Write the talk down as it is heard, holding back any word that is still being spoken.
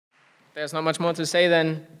there's not much more to say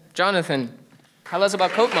than Jonathan. Tell us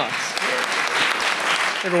about codemods.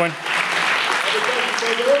 Hey, everyone.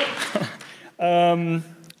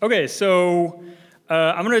 Okay, so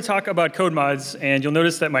I'm going to talk about codemods, and you'll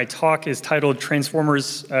notice that my talk is titled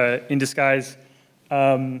Transformers in Disguise.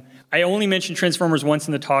 I only mentioned Transformers once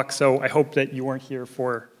in the talk, so I hope that you weren't here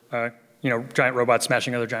for giant robots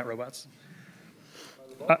smashing other giant robots.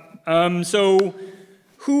 So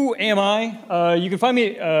who am I? You can find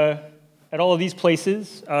me at all of these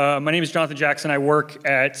places. My name is Jonathan Jackson. I work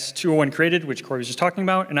at 201 Created, which Corey was just talking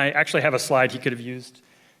about, and I actually have a slide he could have used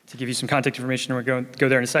to give you some contact information, and we'll go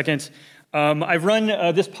there in a second. I've run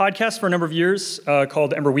this podcast for a number of years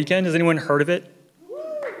called Ember Weekend. Has anyone heard of it?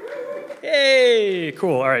 Hey,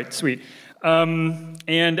 cool. All right, sweet. And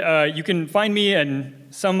you can find me in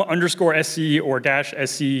some _SC or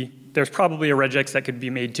 -SC. There's probably a regex that could be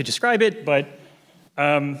made to describe it, but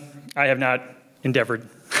I have not endeavored.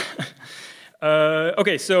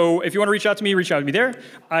 Okay, so if you want to reach out to me there.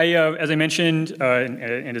 As I mentioned,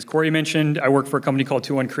 and as Corey mentioned, I work for a company called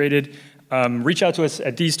 201 Created. Reach out to us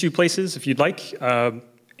at these two places if you'd like,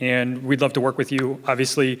 and we'd love to work with you.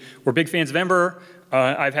 Obviously, we're big fans of Ember.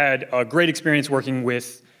 I've had a great experience working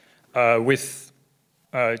with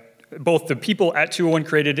both the people at 201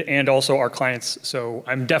 Created and also our clients, so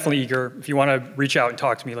I'm definitely eager. If you want to reach out and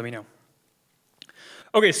talk to me, let me know.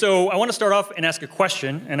 Okay, so I want to start off and ask a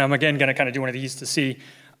question, and I'm again going to kind of do one of these to see.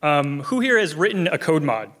 Who here has written a code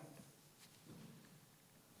mod?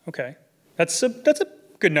 Okay, that's a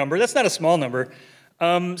good number. That's not a small number.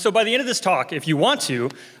 So by the end of this talk, if you want to,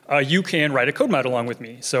 you can write a code mod along with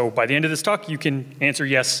me. So by the end of this talk, you can answer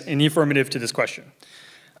yes in the affirmative to this question.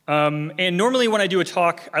 And normally when I do a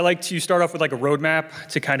talk, I like to start off with like a roadmap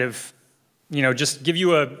to kind of, just give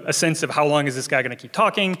you a sense of how long is this guy going to keep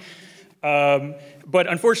talking. But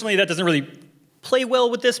unfortunately, that doesn't really play well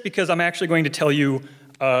with this because I'm actually going to tell you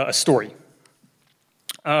a story.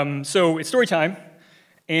 So it's story time,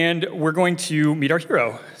 and we're going to meet our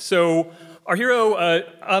hero. So our hero,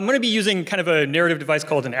 I'm going to be using kind of a narrative device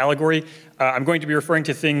called an allegory. I'm going to be referring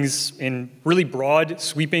to things in really broad,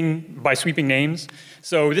 sweeping names.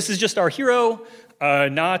 So this is just our hero,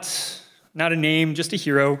 not a name, just a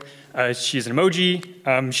hero. She's an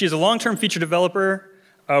emoji. She is a long-term feature developer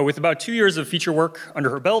with about 2 years of feature work under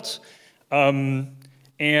her belt.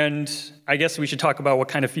 And I guess we should talk about what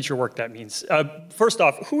kind of feature work that means. First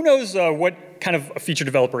off, who knows what kind of a feature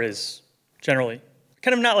developer is, generally?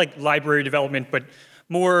 Kind of not like library development, but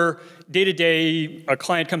more day-to-day, a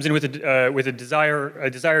client comes in with a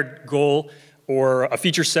desired goal or a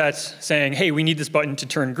feature set saying, hey, we need this button to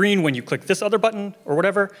turn green when you click this other button or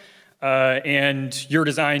whatever. And you're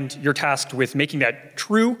tasked with making that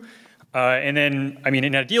true. And then, in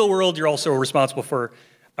an ideal world, you're also responsible for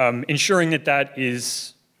ensuring that that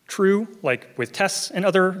is true, like with tests and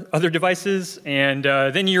other devices. And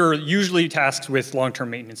then you're usually tasked with long-term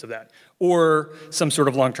maintenance of that, or some sort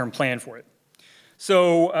of long-term plan for it.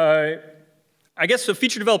 So I guess a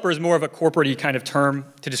feature developer is more of a corporate-y kind of term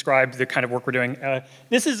to describe the kind of work we're doing.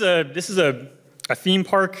 This is a theme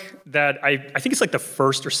park that I think it's like the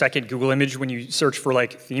first or second Google image when you search for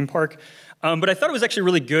like theme park. But I thought it was actually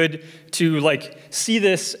really good to like see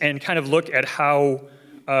this and kind of look at how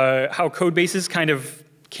code bases kind of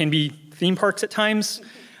can be theme parks at times.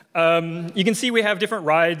 You can see we have different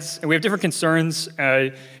rides and we have different concerns,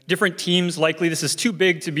 different teams. Likely this is too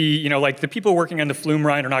big to be, like the people working on the Flume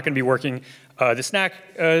ride are not going to be working the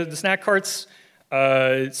snack carts.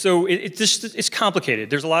 So it's complicated.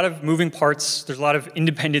 There's a lot of moving parts. There's a lot of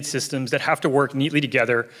independent systems that have to work neatly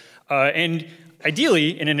together. And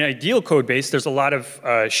ideally, in an ideal code base, there's a lot of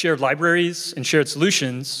shared libraries and shared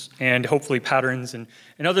solutions and hopefully patterns and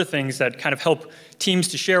other things that kind of help teams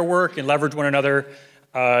to share work and leverage one another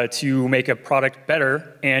to make a product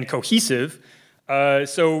better and cohesive.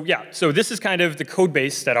 So this is kind of the code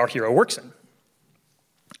base that our hero works in.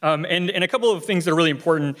 And a couple of things that are really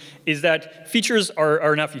important is that features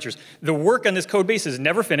are not features. The work on this code base is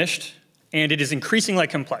never finished, and it is increasingly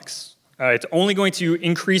complex. It's only going to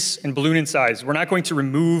increase and balloon in size. We're not going to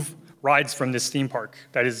remove rides from this theme park.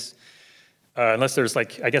 That is, unless there's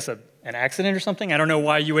like, I guess, an accident or something. I don't know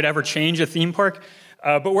why you would ever change a theme park.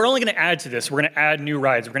 But we're only going to add to this. We're going to add new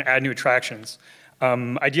rides. We're going to add new attractions.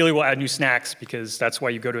 Ideally, we'll add new snacks because that's why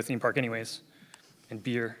you go to a theme park anyways. And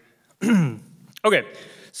beer. Okay,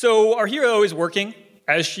 so our hero is working,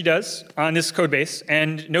 as she does, on this code base,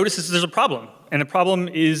 and notices there's a problem. And the problem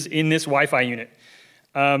is in this Wi-Fi unit.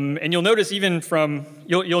 And you'll notice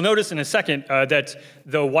you'll notice in a second that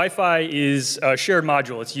the Wi-Fi is a shared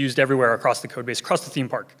module. It's used everywhere across the code base, across the theme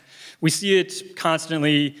park. We see it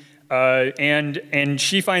constantly and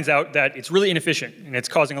she finds out that it's really inefficient, and it's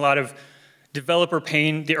causing a lot of developer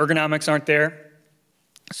pain. The ergonomics aren't there.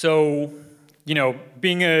 So, you know,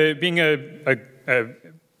 being a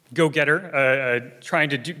go-getter, trying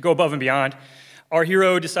to go above and beyond, our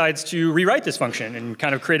hero decides to rewrite this function and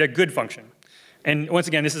kind of create a good function. And once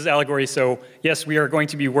again, this is allegory, so yes, we are going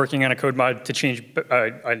to be working on a code mod to change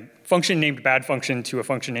a function named bad function to a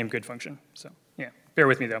function named good function. So yeah, bear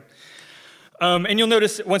with me though. And you'll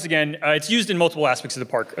notice, once again, it's used in multiple aspects of the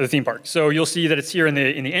park, or the theme park. So you'll see that it's here in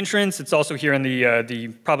the entrance. It's also here in the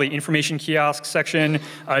probably information kiosk section.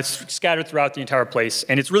 It's scattered throughout the entire place,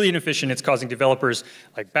 and it's really inefficient. It's causing developers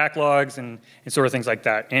like backlogs and sort of things like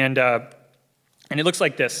that. And it looks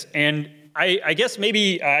like this. And I guess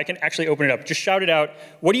maybe I can actually open it up. Just shout it out.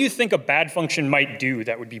 What do you think a bad function might do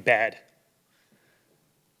that would be bad?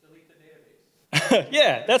 Delete the database.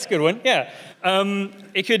 Yeah, that's a good one. Yeah,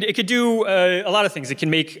 it could do a lot of things. It can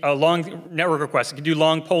make long network requests. It can do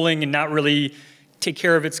long polling and not really take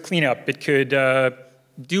care of its cleanup. It could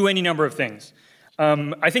do any number of things.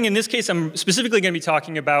 I think in this case, I'm specifically going to be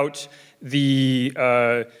talking about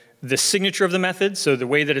the signature of the method, so the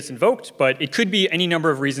way that it's invoked, but it could be any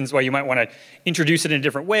number of reasons why you might want to introduce it in a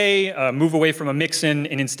different way, move away from a mixin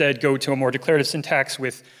and instead go to a more declarative syntax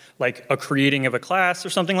with like a creating of a class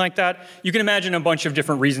or something like that. You can imagine a bunch of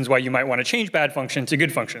different reasons why you might want to change bad function to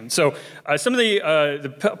good function. So some of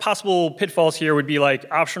the possible pitfalls here would be like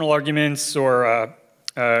optional arguments or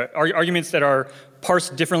arguments that are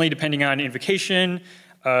parsed differently depending on invocation.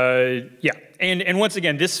 Yeah, and once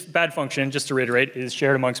again, this bad function, just to reiterate, is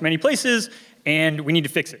shared amongst many places, and we need to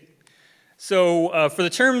fix it. So for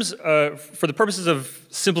the purposes of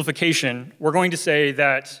simplification, we're going to say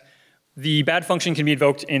that the bad function can be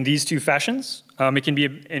invoked in these two fashions. It can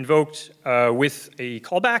be invoked with a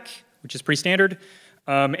callback, which is pretty standard,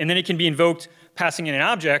 and then it can be invoked passing in an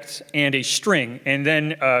object and a string, and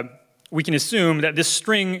then we can assume that this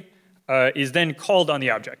string is then called on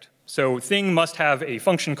the object. So thing must have a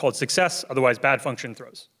function called success, otherwise bad function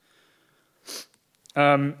throws.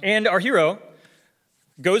 And our hero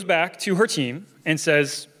goes back to her team and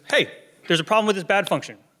says, hey, there's a problem with this bad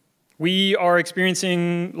function. We are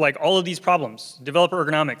experiencing like all of these problems. Developer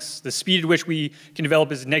ergonomics, the speed at which we can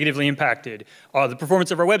develop is negatively impacted. The performance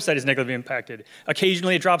of our website is negatively impacted.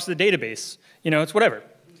 Occasionally it drops to the database. You know, it's whatever.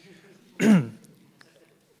 And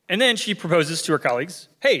then she proposes to her colleagues,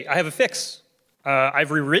 hey, I have a fix. I've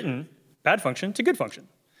rewritten bad function to good function.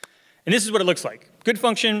 And this is what it looks like. Good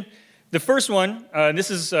function, the first one, this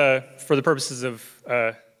is for the purposes of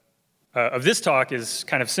this talk, is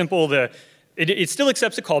kind of simple. It still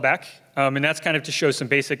accepts a callback, and that's kind of to show some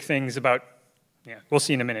basic things about, yeah, we'll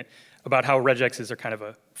see in a minute, about how regexes are kind of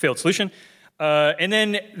a failed solution. And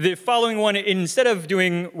then the following one, instead of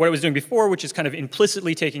doing what I was doing before, which is kind of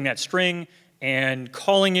implicitly taking that string and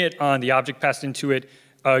calling it on the object passed into it,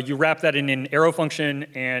 you wrap that in an arrow function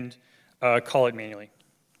and call it manually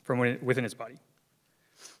from within its body.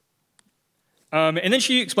 And then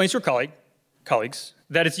she explains to her colleagues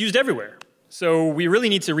that it's used everywhere. So we really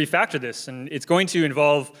need to refactor this, and it's going to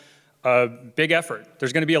involve a big effort.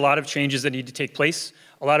 There's going to be a lot of changes that need to take place,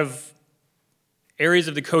 a lot of areas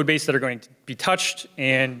of the code base that are going to be touched,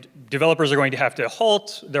 and developers are going to have to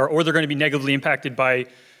halt, or they're going to be negatively impacted by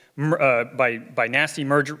nasty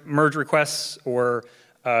merge requests, or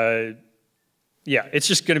yeah, it's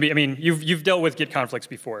just going to be, I mean, you've dealt with Git conflicts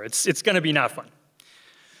before. It's going to be not fun.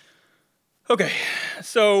 Okay,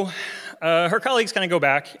 so her colleagues kind of go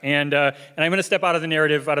back, and I'm going to step out of the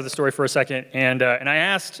narrative, out of the story for a second, and I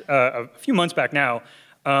asked, a few months back now,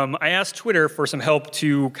 I asked Twitter for some help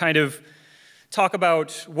to kind of talk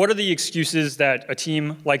about what are the excuses that a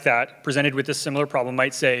team like that, presented with this similar problem,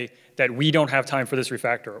 might say that we don't have time for this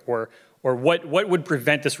refactor, or what would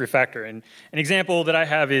prevent this refactor. And an example that I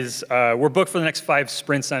have is we're booked for the next 5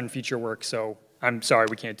 sprints on feature work, so I'm sorry,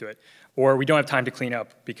 we can't do it. Or we don't have time to clean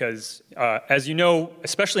up because, as you know,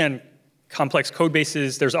 especially on complex code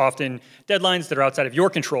bases, there's often deadlines that are outside of your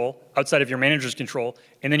control, outside of your manager's control,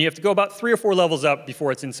 and then you have to go about 3 or 4 levels up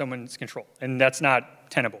before it's in someone's control, and that's not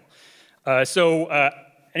tenable.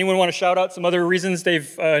 Anyone want to shout out some other reasons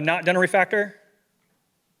they've not done a refactor?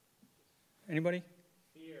 Anybody?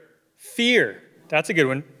 Fear. That's a good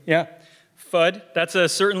one. Yeah. FUD. That's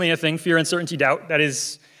certainly a thing. Fear, uncertainty, doubt. That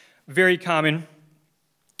is very common.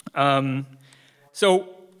 So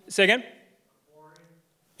say again.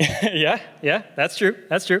 yeah. That's true.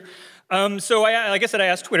 That's true. So like I said, I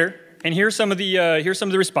asked Twitter, and here's some of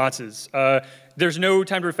the responses. There's no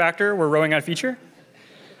time to refactor. We're rowing on a feature.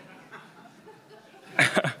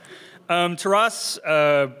 Taras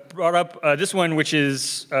brought up this one, which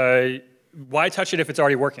is why touch it if it's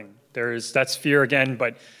already working? That's fear again,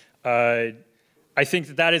 but I think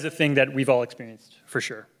that is a thing that we've all experienced for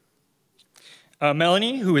sure.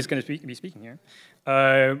 Melanie, who is going to be speaking here,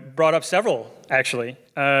 brought up several actually.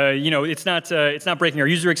 It's not breaking our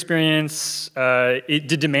user experience.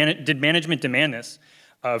 Did management demand this?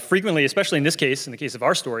 Frequently, especially in this case, in the case of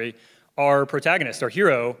our story, our protagonist, our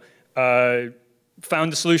hero,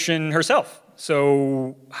 found the solution herself.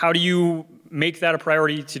 So how do you make that a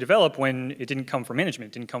priority to develop when it didn't come from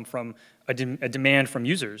management, didn't come from a demand from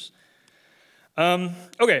users?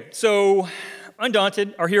 Okay, so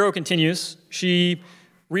undaunted, our hero continues. She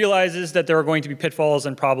realizes that there are going to be pitfalls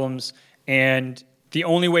and problems, and the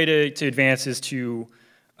only way to advance is to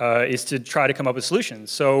try to come up with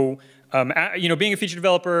solutions. So, being a feature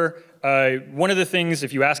developer, one of the things,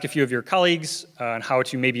 if you ask a few of your colleagues on how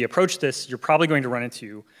to maybe approach this, you're probably going to run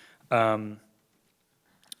into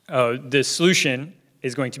the solution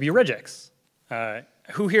is going to be regex.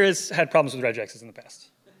 Who here has had problems with regexes in the past?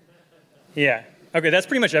 Yeah. Okay, that's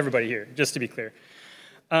pretty much everybody here, just to be clear.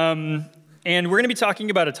 And we're going to be talking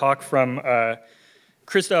about a talk from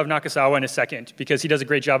Krzysztof Nakasawa in a second, because he does a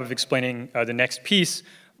great job of explaining the next piece.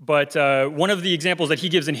 But one of the examples that he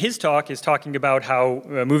gives in his talk is talking about how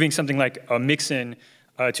moving something like a mixin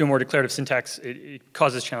to a more declarative syntax, it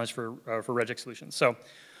causes challenge for regex solutions.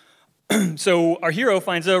 So our hero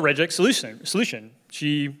finds a regex solution.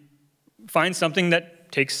 She finds something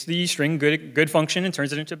that takes the string good function and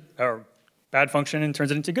turns it into, or bad function and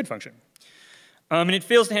turns it into good function. And it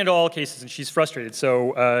fails to handle all cases, and she's frustrated.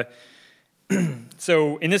 So,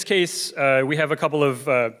 so in this case, we have a couple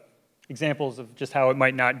of examples of just how it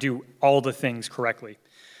might not do all the things correctly.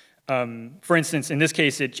 For instance, in this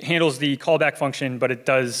case, it handles the callback function, but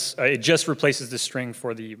it just replaces the string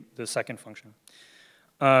for the second function.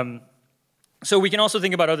 So we can also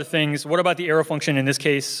think about other things. What about the arrow function in this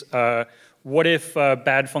case? What if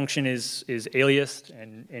bad function is aliased,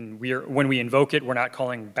 and when we invoke it, we're not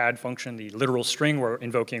calling bad function the literal string, we're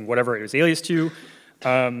invoking whatever it is aliased to.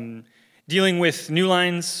 Dealing with new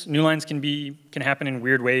lines can happen in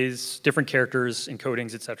weird ways, different characters,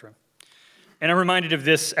 encodings, etc. And I'm reminded of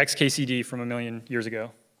this XKCD from a million years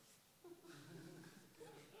ago.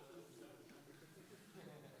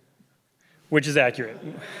 Which is accurate.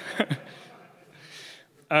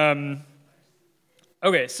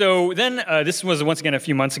 Okay, so then this was once again a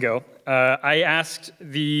few months ago. I asked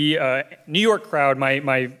the New York crowd,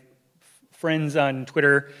 my friends on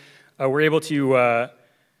Twitter, were able to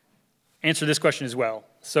answer this question as well.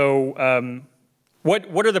 So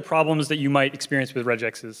what are the problems that you might experience with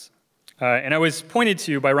regexes? And I was pointed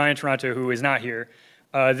to by Ryan Toronto, who is not here,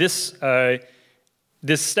 this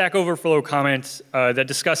Stack Overflow comment that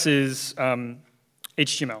discusses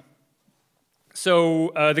HTML.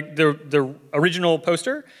 So the original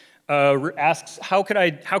poster asks, how could I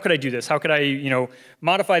do this? How could I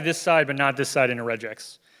modify this side but not this side in a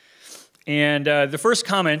regex? And the first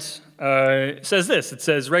comment says this. It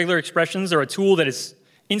says, regular expressions are a tool that is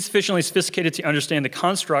insufficiently sophisticated to understand the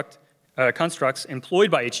constructs employed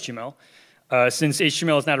by HTML. Since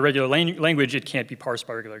HTML is not a regular language, it can't be parsed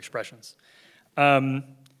by regular expressions. And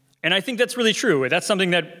I think that's really true. That's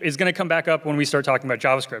something that is going to come back up when we start talking about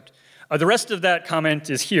JavaScript. The rest of that comment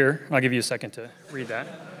is here. I'll give you a second to read that.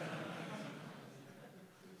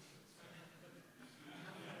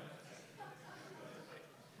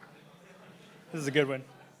 This is a good one.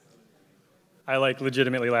 I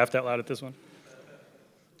legitimately laughed out loud at this one.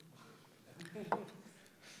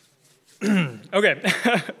 Okay,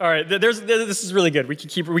 all right. This is really good. We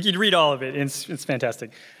could read all of it. It's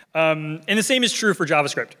fantastic. And the same is true for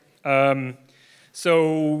JavaScript.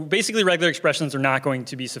 So basically, regular expressions are not going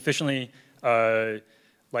to be sufficiently they're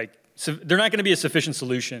not going to be a sufficient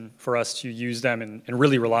solution for us to use them and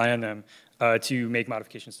really rely on them to make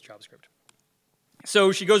modifications to JavaScript.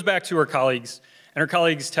 So she goes back to her colleagues, and her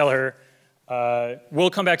colleagues tell her,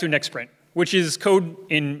 we'll come back to a next sprint, which is code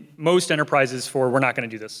in most enterprises for we're not going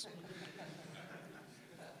to do this.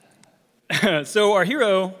 So our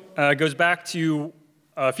hero goes back to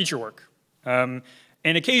feature work.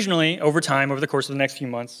 And occasionally, over time, over the course of the next few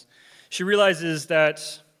months, she realizes that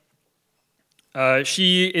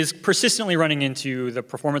she is persistently running into the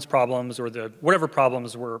performance problems or whatever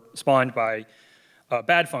problems were spawned by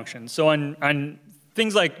bad functions. So on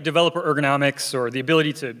things like developer ergonomics or the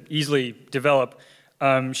ability to easily develop,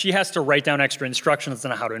 she has to write down extra instructions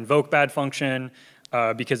on how to invoke bad function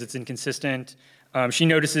because it's inconsistent. She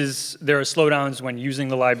notices there are slowdowns when using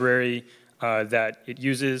the library that it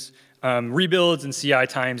uses. Rebuilds and CI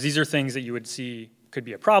times, these are things that you would see could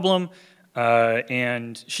be a problem.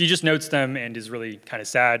 And she just notes them and is really kind of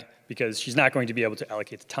sad because she's not going to be able to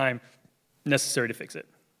allocate the time necessary to fix it.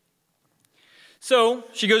 So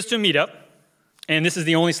she goes to a meetup, and this is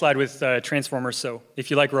the only slide with transformers, so if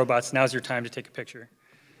you like robots, now's your time to take a picture.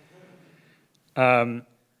 And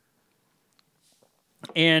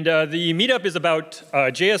the meetup is about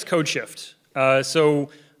JS code shift.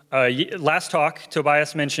 Last talk,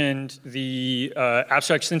 Tobias mentioned the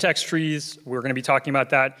abstract syntax trees. We're going to be talking about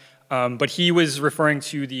that. But he was referring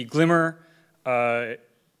to the Glimmer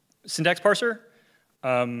syntax parser,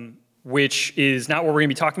 which is not what we're going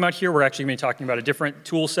to be talking about here. We're actually going to be talking about a different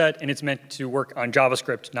tool set, and it's meant to work on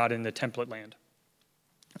JavaScript, not in the template land.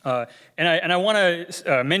 And I want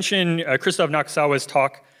to mention Christoph Nakasawa's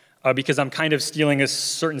talk because I'm kind of stealing a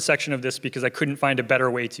certain section of this because I couldn't find a better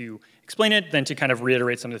way to explain it than to kind of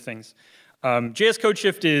reiterate some of the things. JS code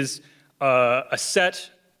shift is a set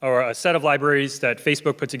of libraries that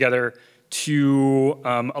Facebook put together to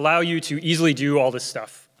allow you to easily do all this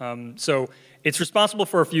stuff. So it's responsible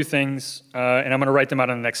for a few things, and I'm going to write them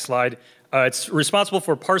out on the next slide. It's responsible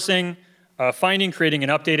for parsing, finding, creating,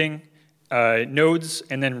 and updating nodes,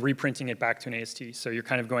 and then reprinting it back to an AST. So you're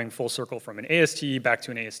kind of going full circle from an AST back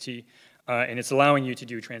to an AST, and it's allowing you to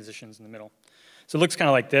do transitions in the middle. So it looks kind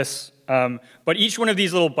of like this. But each one of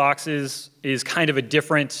these little boxes is kind of a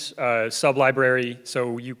different sub-library.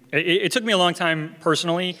 So it took me a long time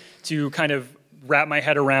personally to kind of wrap my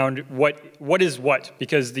head around what is what,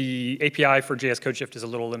 because the API for JS code shift is a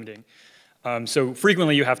little limiting. So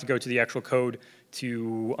frequently you have to go to the actual code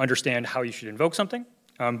to understand how you should invoke something.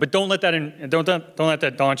 But don't let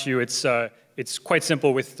that daunt you. It's quite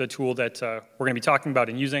simple with the tool that we're going to be talking about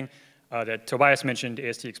and using that Tobias mentioned,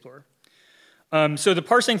 AST Explorer. So the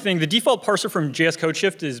parsing thing, the default parser from JS code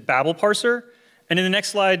shift is Babel parser. And in the next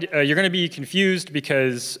slide, you're going to be confused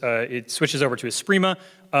because it switches over to Esprima.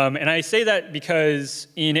 And I say that because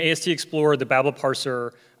in AST Explorer, the Babel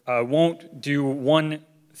parser won't do one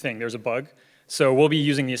thing. There's a bug. So we'll be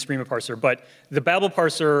using the Esprima parser. But the Babel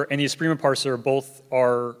parser and the Esprima parser both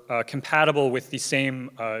are compatible with the same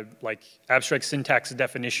like abstract syntax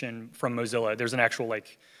definition from Mozilla. There's an actual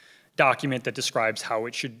like document that describes how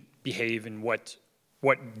it should behave and what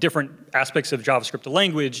different aspects of JavaScript, the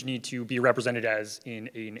language, need to be represented as in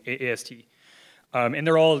an AST. And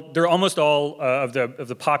they're almost all of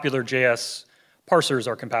the popular JS parsers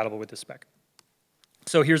are compatible with this spec.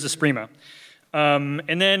 So here's Esprima.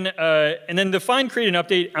 And then the find, create, and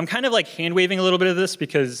update, I'm kind of like hand-waving a little bit of this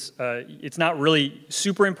because it's not really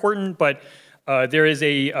super important, but there is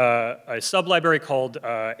a sub-library called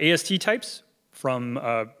AST types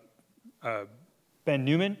from Ben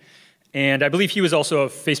Newman. And I believe he was also a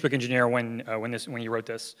Facebook engineer when he wrote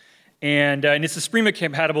this. And it's a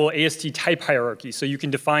Esprima-compatible AST type hierarchy. So you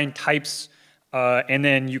can define types, and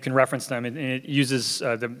then you can reference them. And it uses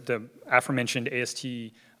the aforementioned AST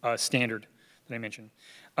standard that I mentioned.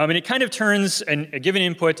 And it kind of turns a given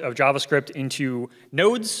input of JavaScript into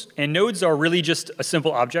nodes. And nodes are really just a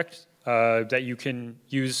simple object that you can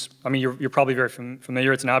use. I mean, you're probably very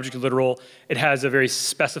familiar. It's an object literal. It has a very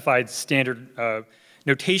specified standard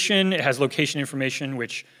notation. It has location information,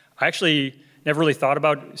 which I actually never really thought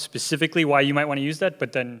about specifically why you might want to use that.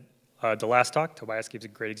 But then the last talk, Tobias gives a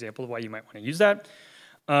great example of why you might want to use that.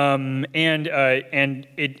 And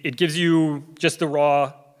it gives you just the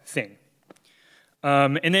raw thing.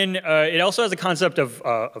 And then it also has a concept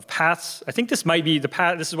of paths. I think this might be the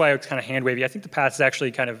path. This is why it's kind of hand wavy. I think the path is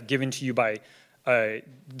actually kind of given to you by the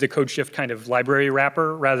CodeShift kind of library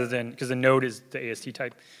wrapper rather than, because the node is the AST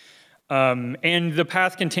type. And the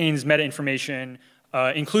path contains meta information,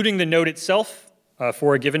 including the node itself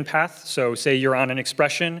for a given path. So say you're on an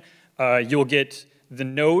expression, you'll get the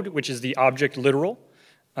node, which is the object literal,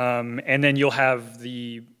 and then you'll have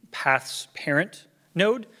the path's parent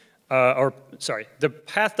node. The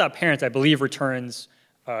path.parent, I believe, returns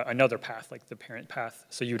another path, like the parent path.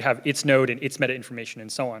 So you'd have its node and its meta information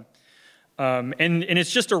and so on. And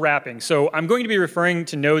it's just a wrapping. So I'm going to be referring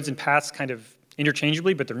to nodes and paths kind of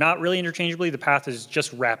interchangeably, but they're not really interchangeably. The path is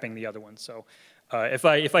just wrapping the other one. So if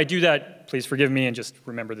I do that, please forgive me and just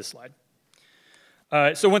remember this slide.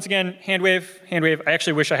 So once again, hand wave, hand wave. I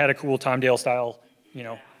actually wish I had a cool Tom Dale style,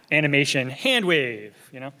 animation, hand wave,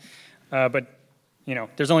 but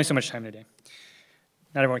there's only so much time in a day.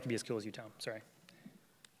 Not everyone can be as cool as you, Tom. Sorry.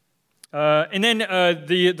 And then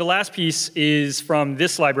the last piece is from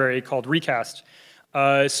this library called Recast.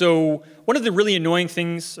 So one of the really annoying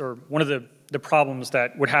things, or one of the problems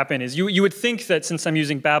that would happen is you would think that since I'm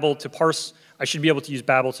using Babel to parse, I should be able to use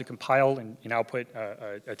Babel to compile and output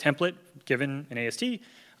a template given an AST.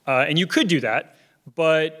 And you could do that,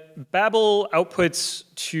 but Babel outputs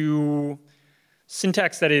to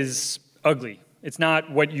syntax that is ugly. It's not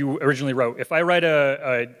what you originally wrote. If I write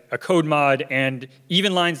a code mod and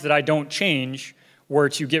even lines that I don't change were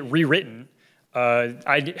to get rewritten,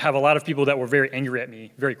 I'd have a lot of people that were very angry at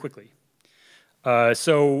me very quickly.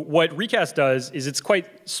 So what recast does is it's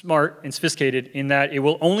quite smart and sophisticated in that it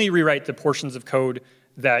will only rewrite the portions of code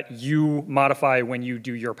that you modify when you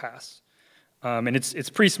do your pass. And it's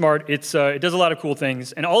pretty smart. It does a lot of cool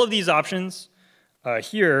things. And all of these options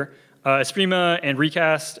here, Esprima and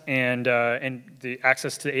recast and the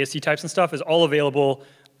access to the AST types and stuff is all available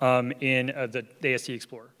in the AST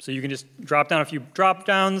Explorer. So you can just drop down a few drop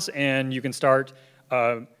downs and you can start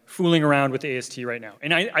fooling around with the AST right now.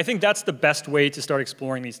 And I think that's the best way to start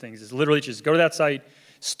exploring these things is literally just go to that site,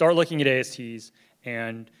 start looking at ASTs,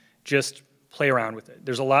 and just play around with it.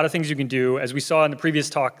 There's a lot of things you can do. As we saw in the previous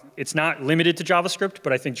talk, it's not limited to JavaScript,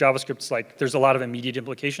 but I think JavaScript's like, there's a lot of immediate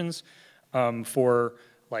implications for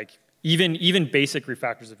like even basic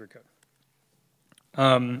refactors of your code.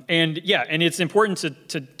 And yeah, and it's important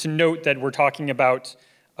to note that we're talking about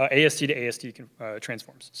AST to AST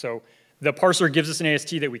transforms. So the parser gives us an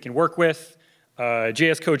AST that we can work with.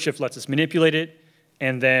 JS CodeShift lets us manipulate it.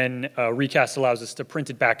 And then recast allows us to print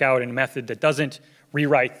it back out in a method that doesn't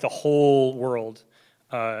rewrite the whole world.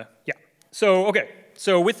 Yeah. So, OK.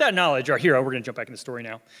 So with that knowledge, our hero, we're going to jump back in the story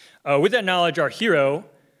now. With that knowledge, our hero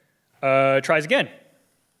tries again.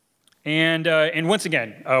 And once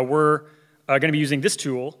again, we're going to be using this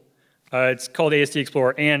tool. It's called AST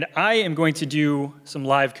Explorer. And I am going to do some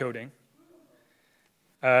live coding.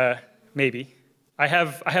 Maybe. I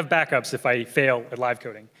have backups if I fail at live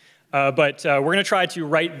coding. But we're going to try to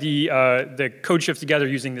write the code shift together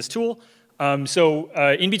using this tool. So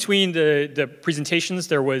in between the presentations,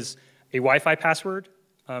 there was a Wi-Fi password.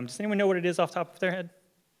 Does anyone know what it is off the top of their head?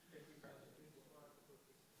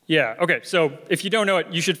 Yeah, OK. So if you don't know it,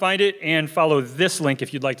 you should find it and follow this link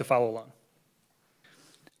if you'd like to follow along.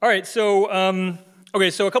 All right, so OK,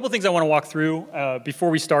 so a couple of things I want to walk through before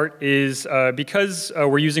we start is because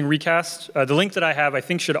we're using recast, the link that I have I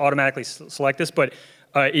think should automatically select this, but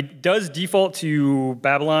it does default to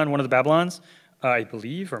Babylon, one of the Babylons, I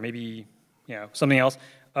believe, or maybe something else.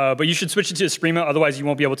 But you should switch it to Esprima, otherwise you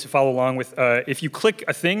won't be able to follow along with. If you click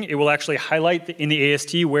a thing, it will actually highlight in the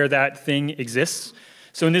AST where that thing exists.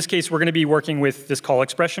 So in this case, we're going to be working with this call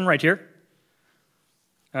expression right here.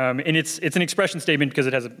 And it's an expression statement because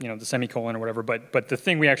it has the semicolon or whatever. But the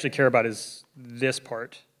thing we actually care about is this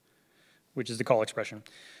part, which is the call expression.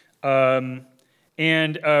 And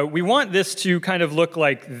we want this to kind of look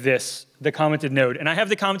like this, the commented node. And I have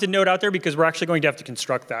the commented node out there because we're actually going to have to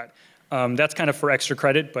construct that. That's kind of for extra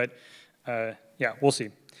credit, but yeah, we'll see.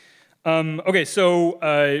 OK, so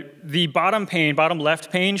the bottom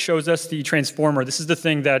left pane shows us the transformer. This is the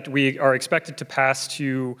thing that we are expected to pass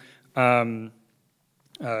to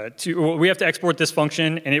we have to export this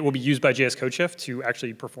function, and it will be used by JS CodeShift to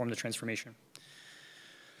actually perform the transformation.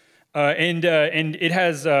 And it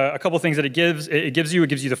has a couple things that it gives. It gives you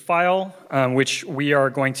the file, which we are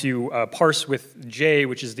going to parse with J,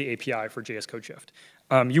 which is the API for JS CodeShift.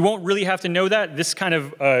 You won't really have to know that. This kind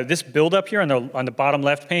of this build up here on the bottom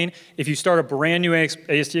left pane, if you start a brand new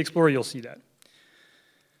AST Explorer, you'll see that.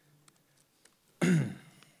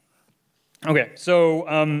 OK,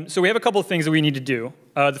 so we have a couple of things that we need to do.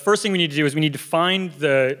 The first thing we need to do is we need to find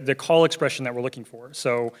the call expression that we're looking for.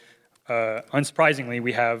 So unsurprisingly,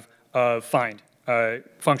 we have a find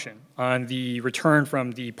function on the return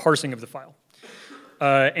from the parsing of the file.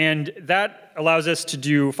 And that allows us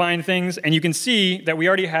to find things. And you can see that we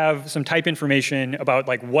already have some type information about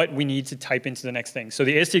like what we need to type into the next thing. So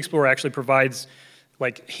the AST Explorer actually provides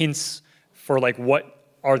like hints for like what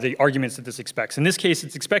are the arguments that this expects. In this case,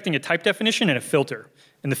 it's expecting a type definition and a filter.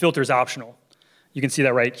 And the filter is optional. You can see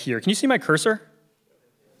that right here. Can you see my cursor?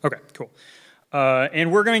 OK, cool.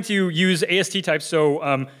 And we're going to use AST types.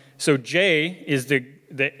 So J is the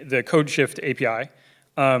CodeShift API.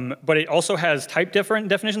 But it also has type different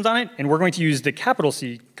definitions on it. And we're going to use the capital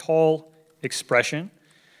C call expression.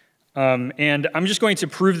 And I'm just going to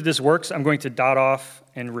prove that this works. I'm going to dot off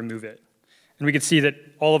and remove it. And we can see that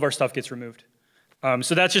all of our stuff gets removed.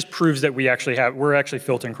 So that just proves that we're actually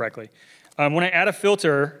filtering correctly. When I add a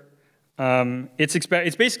filter,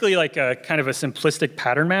 it's basically like a kind of a simplistic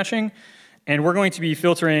pattern matching. And we're going to be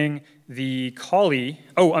filtering the callee.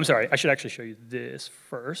 Oh, I'm sorry. I should actually show you this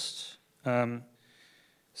first.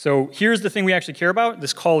 So here's the thing we actually care about,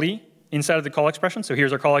 this callee inside of the call expression. So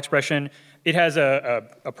here's our call expression. It has a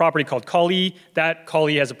property called callee. That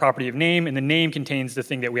callee has a property of name, and the name contains the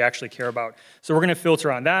thing that we actually care about. So we're going to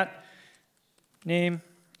filter on that. Name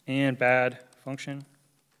and bad function,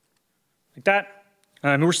 like that.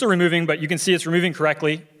 And we're still removing, but you can see it's removing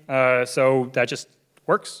correctly. So that just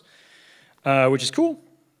works, which is cool.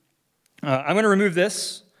 I'm going to remove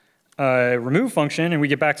this remove function, and we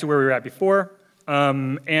get back to where we were at before. We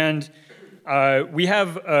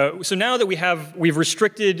have, so now that we've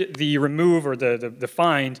restricted the remove or the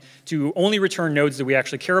find to only return nodes that we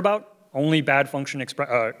actually care about, only bad function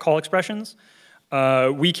call expressions,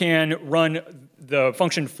 we can run the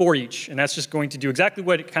function for each, and that's just going to do exactly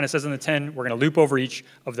what it kind of says in the 10. We're going to loop over each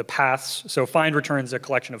of the paths. So find returns a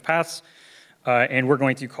collection of paths, and we're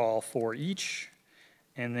going to call for each,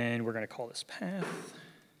 and then we're going to call this path.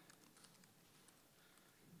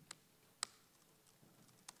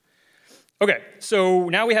 Okay, so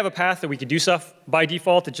now we have a path that we could do stuff. By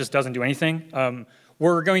default, it just doesn't do anything.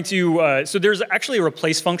 We're going to, so there's actually a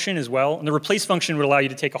replace function as well, and the replace function would allow you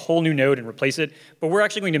to take a whole new node and replace it, but we're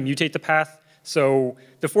actually going to mutate the path. So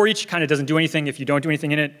the for each kind of doesn't do anything if you don't do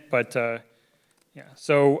anything in it, but yeah.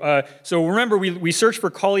 So remember, we search for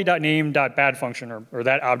callee.name.bad function, or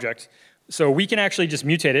that object. So we can actually just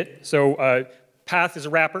mutate it. So path is a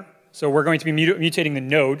wrapper, so we're going to be mutating the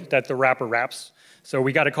node that the wrapper wraps. So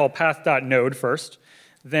we got to call path.node first,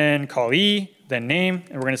 then call e, then name,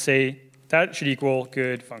 and we're going to say that should equal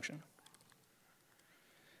good function.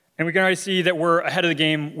 And we can already see that we're ahead of the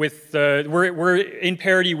game with we're in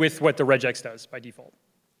parity with what the regex does by default.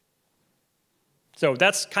 So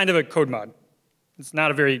that's kind of a code mod. It's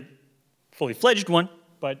not a very fully fledged one,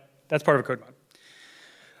 but that's part of a code mod.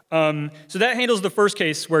 So that handles the first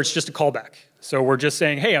case where it's just a callback. So we're just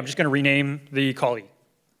saying, hey, I'm just going to rename the callee.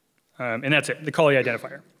 And that's it, the callee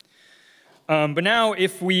identifier. But now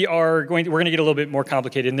if we're going to get a little bit more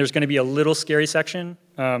complicated, and there's going to be a little scary section,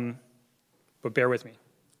 but bear with me.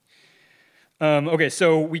 Okay,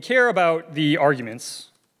 so we care about the arguments.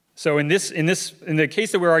 So in the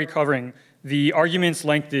case that we're already covering, the argument's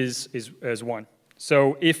length is 1.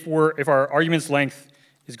 So if our argument's length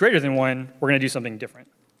is greater than 1, we're going to do something different.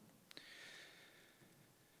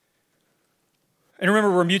 And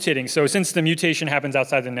remember, we're mutating. So since the mutation happens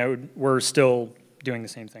outside the node, we're still doing the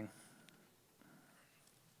same thing.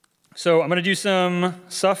 So I'm going to do some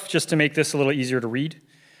stuff just to make this a little easier to read.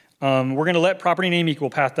 We're going to let property name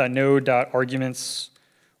equal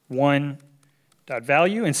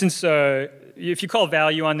path.node.arguments1.value. And since if you call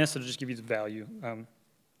value on this, it'll just give you the value.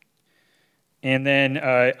 And then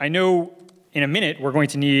I know in a minute we're going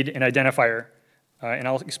to need an identifier. And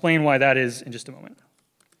I'll explain why that is in just a moment.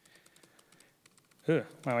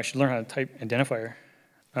 Wow, I should learn how to type identifier.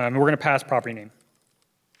 And we're going to pass property name.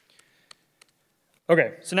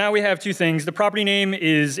 Okay, so now we have two things. The property name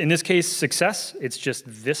is, in this case, success. It's just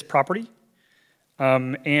this property.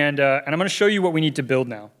 And I'm going to show you what we need to build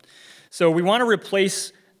now. So we want to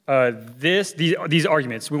replace these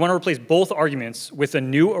arguments. We want to replace both arguments with a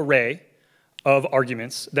new array of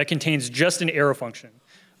arguments that contains just an arrow function.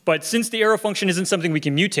 But since the arrow function isn't something we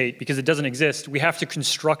can mutate because it doesn't exist, we have to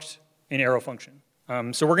construct an arrow function.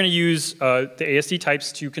 So we're going to use the AST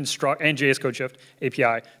types to construct, and JS CodeShift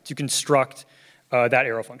API to construct that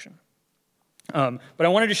arrow function. But I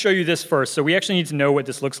wanted to show you this first. So we actually need to know what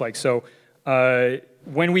this looks like. So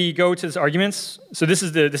when we go to this arguments, so this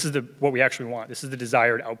is what we actually want. This is the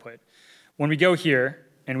desired output. When we go here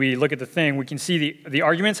and we look at the thing, we can see the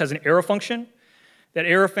arguments has an arrow function. That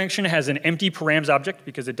arrow function has an empty params object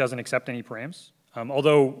because it doesn't accept any params.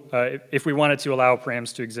 Although, if we wanted to allow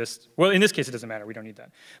params to exist, well, in this case, it doesn't matter. We don't need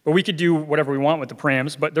that. But we could do whatever we want with the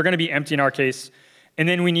params, but they're going to be empty in our case. And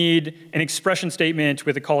then we need an expression statement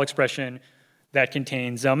with a call expression that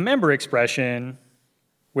contains a member expression,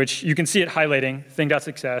 which you can see it highlighting,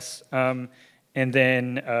 thing.success. And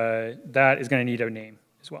then that is going to need a name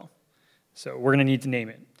as well. So we're going to need to name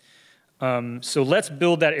it. So let's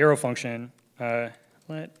build that arrow function.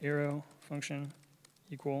 Let arrow function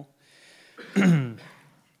equal. And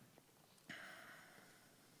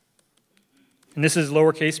this is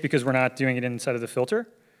lowercase because we're not doing it inside of the filter.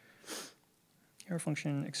 Arrow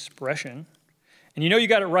function expression. And you know you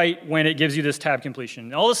got it right when it gives you this tab completion.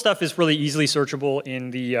 And all this stuff is really easily searchable in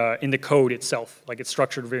the code itself. Like it's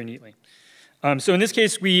structured very neatly. So in this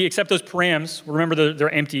case, we accept those params. Remember, they're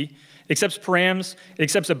empty. It accepts params. It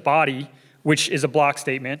accepts a body, which is a block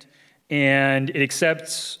statement. And it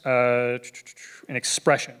accepts an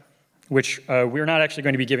expression, which we're not actually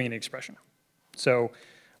going to be giving an expression. So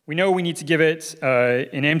we know we need to give it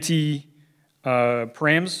an empty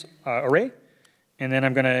params array. And then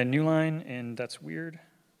I'm going to new line, and that's weird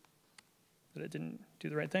that it didn't do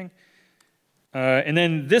the right thing. And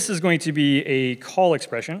then this is going to be a call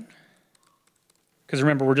expression. Because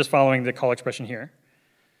remember, we're just following the call expression here.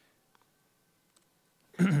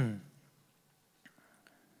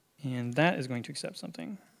 And that is going to accept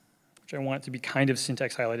something, which I want to be kind of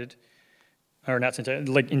syntax highlighted, or not syntax,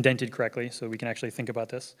 like indented correctly, so we can actually think about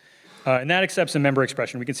this. And that accepts a member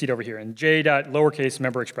expression. We can see it over here. And j dot lowercase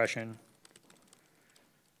member expression.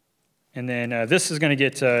 And then this is going to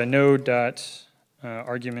get node dot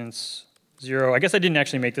arguments 0. I guess I didn't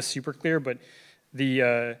actually make this super clear, but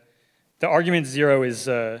the argument 0 is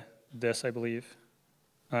this, I believe.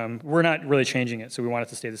 We're not really changing it, so we want it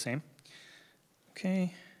to stay the same.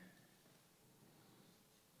 Okay.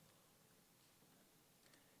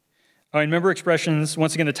 In member expressions,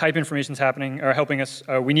 once again, the type information is happening or helping us.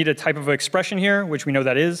 We need a type of expression here, which we know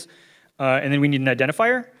that is, and then we need an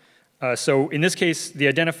identifier. So in this case,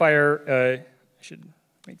 the identifier, I should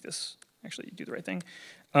make this actually do the right thing.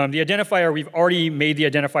 The identifier, we've already made the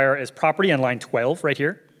identifier as property on line 12 right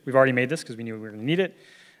here. We've already made this because we knew we were going to need it.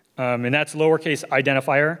 And that's lowercase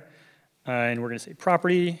identifier. And we're going to say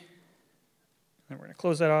property. And we're going to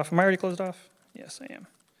close that off. Am I already closed off? Yes, I am.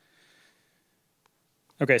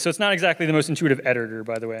 OK, so it's not exactly the most intuitive editor,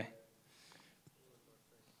 by the way.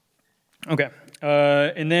 OK.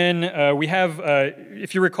 And then we have,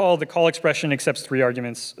 if you recall, the call expression accepts 3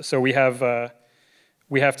 arguments. So we have to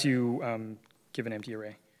give an empty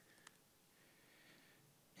array.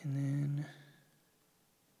 And then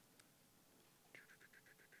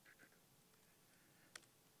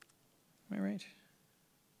am I right?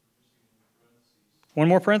 One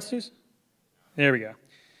more parentheses? There we go.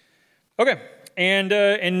 OK. And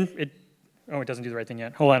it doesn't do the right thing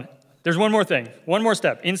yet. Hold on. There's one more thing. One more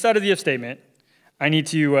step. Inside of the if statement, I need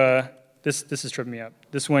to, this is tripping me up.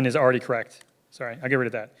 This one is already correct. Sorry, I'll get rid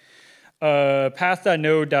of that.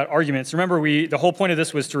 Path.node.arguments. Remember, the whole point of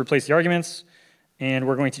this was to replace the arguments. And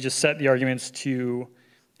we're going to just set the arguments to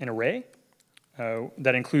an array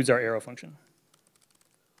that includes our arrow function.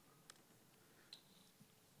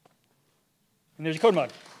 And there's your code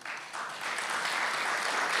mod.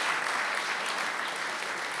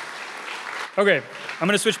 OK, I'm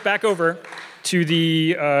going to switch back over to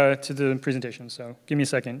the presentation. So give me a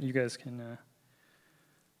second. You guys can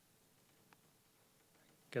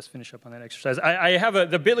guess finish up on that exercise. I have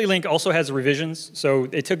the bit.ly link also has revisions. So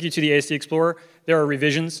it took you to the AST Explorer. There are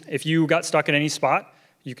revisions. If you got stuck in any spot,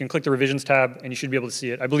 you can click the revisions tab, and you should be able to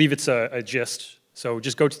see it. I believe it's a gist. So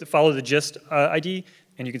just go to follow the gist ID,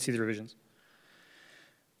 and you can see the revisions.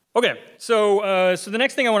 OK, so the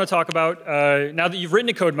next thing I want to talk about, now that you've written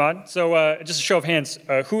a code mod, so just a show of hands,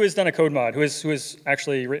 who has done a code mod? Who has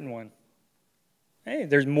actually written one? Hey,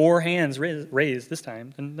 there's more hands raised this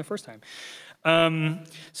time than the first time.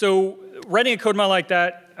 So writing a code mod like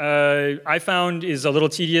that, I found is a little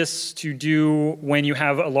tedious to do when you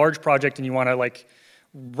have a large project and you want to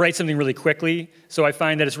write something really quickly. So I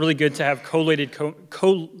find that it's really good to have co-located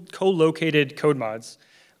code mods.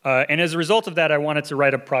 And as a result of that, I wanted to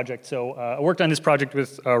write a project. So I worked on this project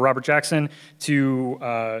with Robert Jackson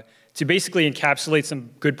to basically encapsulate some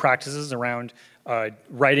good practices around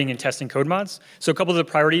writing and testing code mods. So a couple of the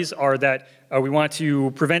priorities are that we want to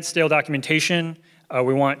prevent stale documentation.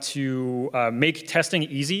 We want to make testing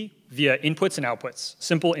easy via inputs and outputs,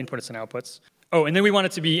 simple inputs and outputs. Oh, and then we want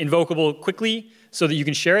it to be invocable quickly so that you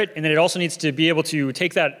can share it. And then it also needs to be able to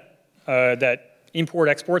take that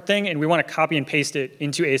import-export thing, and we want to copy and paste it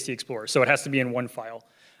into AST Explorer. So it has to be in one file.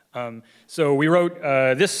 So we wrote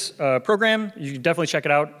this program. You can definitely check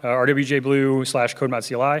it out,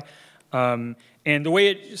 rwjblue/codemodcli. And the way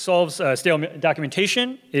it solves stale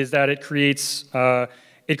documentation is that it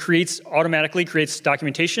automatically creates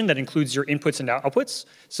documentation that includes your inputs and outputs.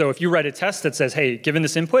 So if you write a test that says, hey, given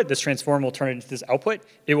this input, this transform will turn it into this output,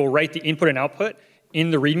 it will write the input and output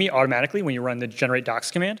in the README automatically when you run the generate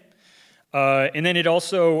docs command. And then it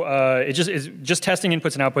also, it is just testing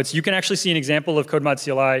inputs and outputs. You can actually see an example of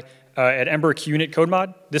codemods.cli at Ember QUnit code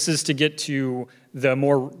mod. This is to get to the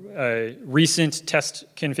more recent test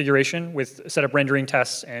configuration with setup rendering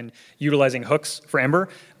tests and utilizing hooks for Ember.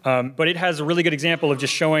 But it has a really good example of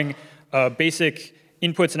just showing basic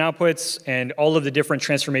inputs and outputs and all of the different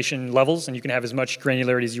transformation levels. And you can have as much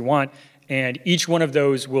granularity as you want. And each one of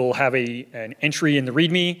those will have an entry in the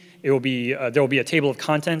README. It will be, there will be a table of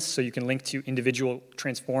contents, so you can link to individual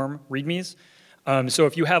transform READMEs. So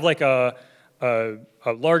if you have a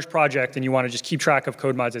large project and you want to just keep track of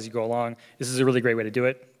code mods as you go along, this is a really great way to do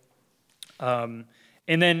it. And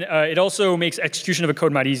then it also makes execution of a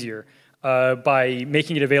code mod easier by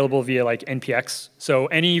making it available via NPX. So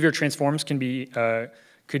any of your transforms can be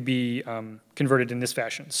could be converted in this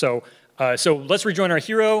fashion. So let's rejoin our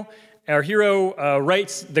hero. Our hero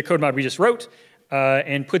writes the code mod we just wrote.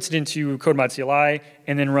 and puts it into codemod CLI,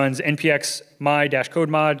 and then runs npx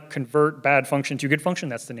my-codemod convert bad function to good function.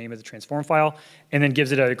 That's the name of the transform file, and then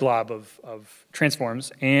gives it a glob of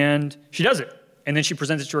transforms, and she does it. And then she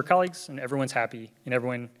presents it to her colleagues, and everyone's happy, and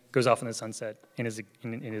everyone goes off in the sunset and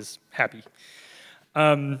is happy.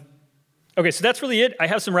 Okay, so that's really it. I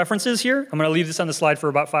have some references here. I'm going to leave this on the slide for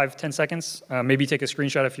about 5-10 seconds. Maybe take a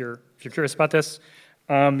screenshot if you're curious about this.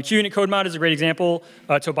 QUnit CodeMod is a great example.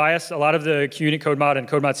 Tobias, a lot of the QUnit CodeMod and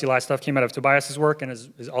CodeMod CLI stuff came out of Tobias's work and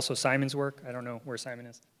is also Simon's work. I don't know where Simon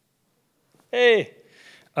is. Hey,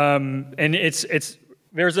 and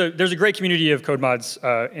there's a great community of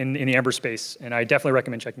CodeMods in the Ember space, and I definitely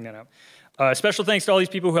recommend checking that out. Special thanks to all these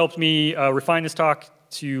people who helped me refine this talk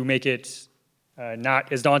to make it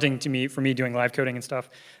not as daunting for me doing live coding and stuff.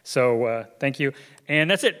 So thank you,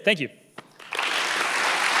 and that's it. Thank you.